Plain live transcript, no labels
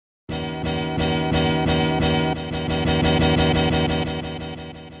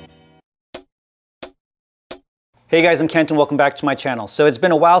Hey guys, I'm Kent and welcome back to my channel. So it's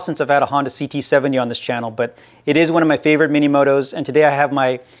been a while since I've had a Honda CT70 on this channel, but it is one of my favorite mini motos, and today I have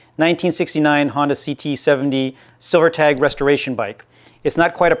my 1969 Honda CT70 Silver Tag restoration bike. It's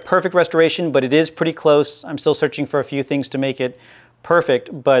not quite a perfect restoration, but it is pretty close. I'm still searching for a few things to make it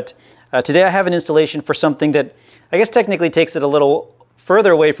perfect, but today I have an installation for something that I guess technically takes it a little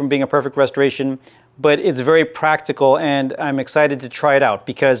further away from being a perfect restoration, but it's very practical and I'm excited to try it out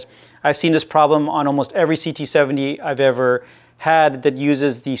because I've seen this problem on almost every CT70 I've ever had that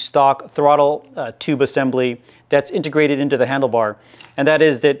uses the stock throttle tube assembly that's integrated into the handlebar. And that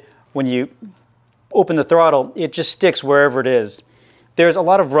is that when you open the throttle, it just sticks wherever it is. There's a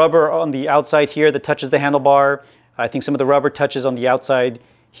lot of rubber on the outside here that touches the handlebar. I think some of the rubber touches on the outside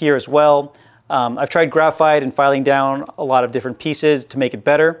here as well. I've tried graphite and filing down a lot of different pieces to make it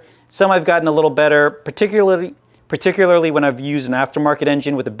better. Some I've gotten a little better, particularly when I've used an aftermarket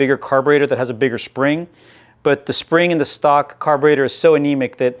engine with a bigger carburetor that has a bigger spring. But the spring in the stock carburetor is so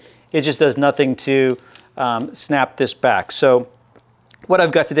anemic that it just does nothing to snap this back. So what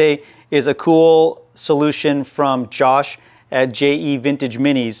I've got today is a cool solution from Josh at JE Vintage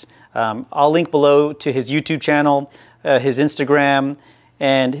Minis. I'll link below to his YouTube channel, his Instagram,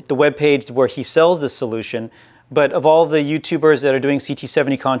 and the webpage where he sells this solution. But of all the YouTubers that are doing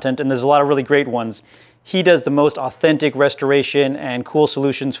CT70 content, and there's a lot of really great ones, he does the most authentic restoration and cool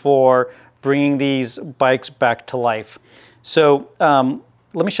solutions for bringing these bikes back to life. So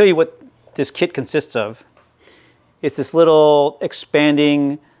let me show you what this kit consists of. It's this little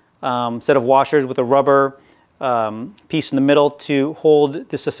expanding set of washers with a rubber piece in the middle to hold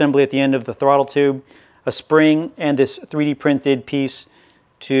this assembly at the end of the throttle tube, a spring, and this 3D printed piece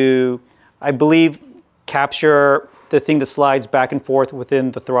to, I believe, capture the thing that slides back and forth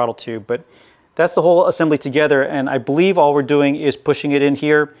within the throttle tube. But that's the whole assembly together, and I believe all we're doing is pushing it in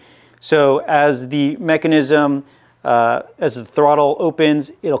here. So as the mechanism, as the throttle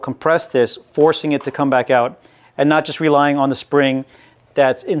opens, it'll compress this, forcing it to come back out, and not just relying on the spring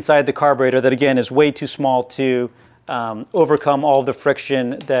that's inside the carburetor that, again, is way too small to overcome all the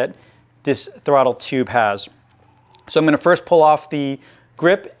friction that this throttle tube has. So I'm going to first pull off the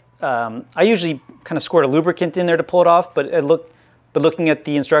grip. I usually kind of squirt a lubricant in there to pull it off, but looking at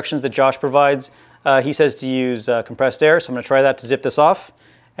the instructions that Josh provides, he says to use compressed air. So I'm going to try that to zip this off,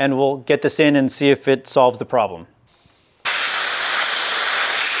 and we'll get this in and see if it solves the problem.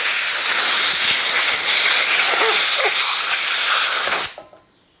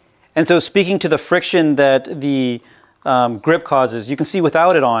 And so speaking to the friction that the grip causes, you can see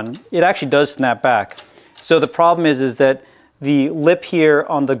without it on, it actually does snap back. So the problem is that the lip here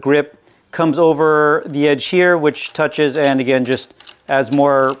on the grip comes over the edge here, which touches and again just adds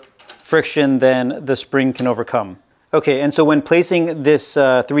more friction than the spring can overcome. Okay, and so when placing this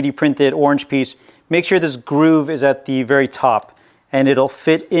 3D printed orange piece, make sure this groove is at the very top and it'll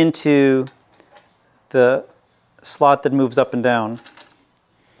fit into the slot that moves up and down.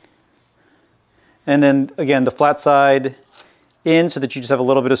 And then again, the flat side in so that you just have a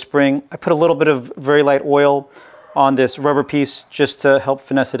little bit of spring. I put a little bit of very light oil on this rubber piece just to help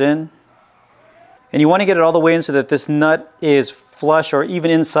finesse it in. And you want to get it all the way in so that this nut is flush or even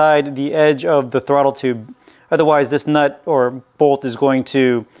inside the edge of the throttle tube. Otherwise, this nut or bolt is going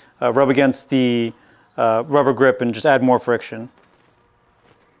to rub against the rubber grip and just add more friction.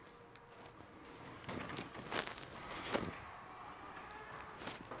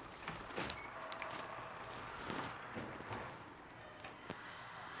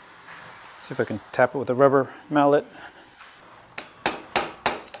 See if I can tap it with a rubber mallet.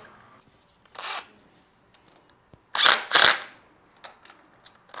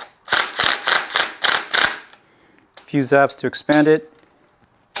 A few zaps to expand it.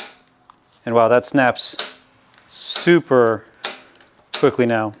 And wow, that snaps super quickly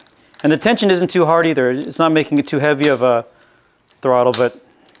now. And the tension isn't too hard either. It's not making it too heavy of a throttle, but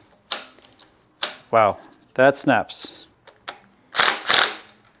wow, that snaps.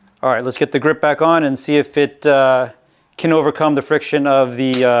 All right, let's get the grip back on and see if it can overcome the friction of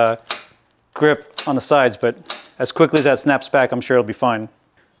the grip on the sides, but as quickly as that snaps back, I'm sure it'll be fine.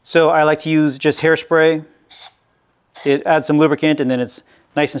 So I like to use just hairspray. It adds some lubricant and then it's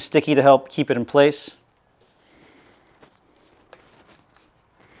nice and sticky to help keep it in place.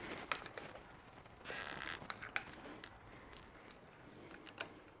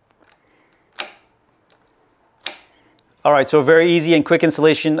 All right, so a very easy and quick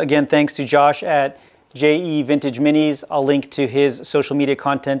installation. Again, thanks to Josh at JE Vintage Minis. I'll link to his social media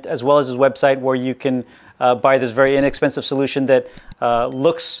content as well as his website where you can buy this very inexpensive solution that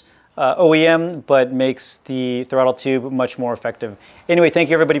looks OEM, but makes the throttle tube much more effective. Anyway, thank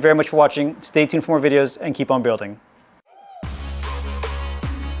you everybody very much for watching. Stay tuned for more videos and keep on building.